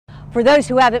For those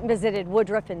who haven't visited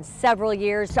Woodruff in several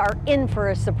years are in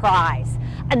for a surprise.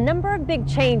 A number of big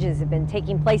changes have been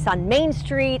taking place on Main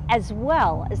Street as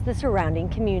well as the surrounding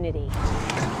community.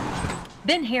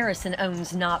 Ben Harrison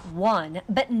owns not one,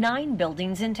 but 9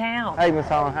 buildings in town. Hey, Miss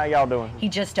Holland, how y'all doing? He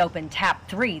just opened Tap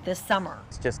 3 this summer.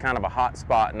 It's just kind of a hot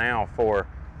spot now for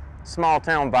small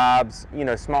town vibes, you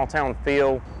know, small town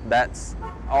feel. That's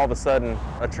all of a sudden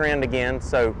a trend again,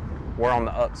 so we're on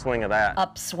the upswing of that.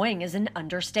 Upswing is an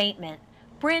understatement.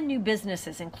 Brand new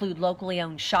businesses include locally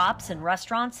owned shops and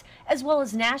restaurants, as well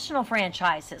as national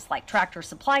franchises like Tractor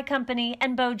Supply Company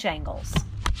and Bojangles.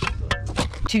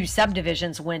 2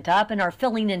 subdivisions went up and are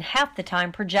filling in half the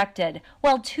time projected,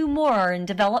 while 2 more are in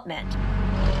development.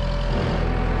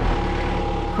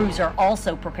 Crews are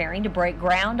also preparing to break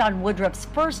ground on Woodruff's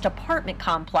first apartment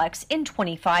complex in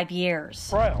 25 years.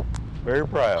 Proud, very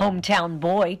proud. Hometown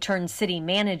boy turned city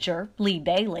manager Lee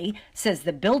Bailey says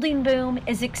the building boom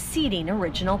is exceeding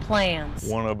original plans.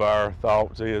 One of our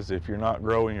thoughts is if you're not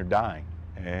growing, you're dying.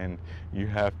 And you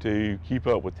have to keep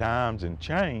up with times and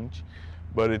change.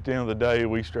 But at the end of the day,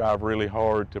 we strive really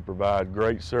hard to provide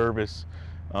great service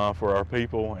for our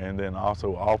people and then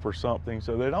also offer something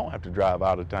so they don't have to drive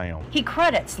out of town. He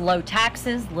credits low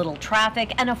taxes, little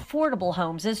traffic, and affordable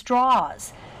homes as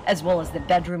draws, as well as the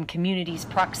bedroom community's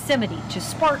proximity to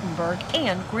Spartanburg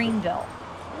and Greenville.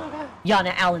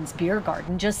 Yana Allen's Beer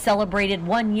Garden just celebrated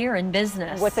 1 year in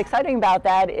business. What's exciting about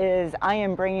that is I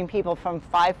am bringing people from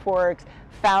Five Forks,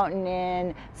 Fountain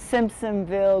Inn,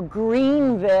 Simpsonville,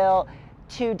 Greenville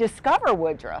to discover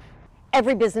Woodruff.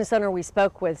 Every business owner we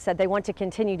spoke with said they want to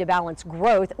continue to balance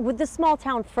growth with the small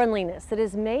town friendliness that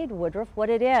has made Woodruff what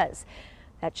it is.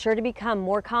 That's sure to become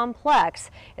more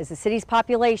complex as the city's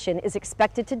population is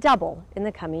expected to double in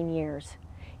the coming years.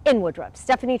 In Woodruff,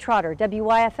 Stephanie Trotter,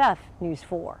 WYFF News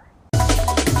 4.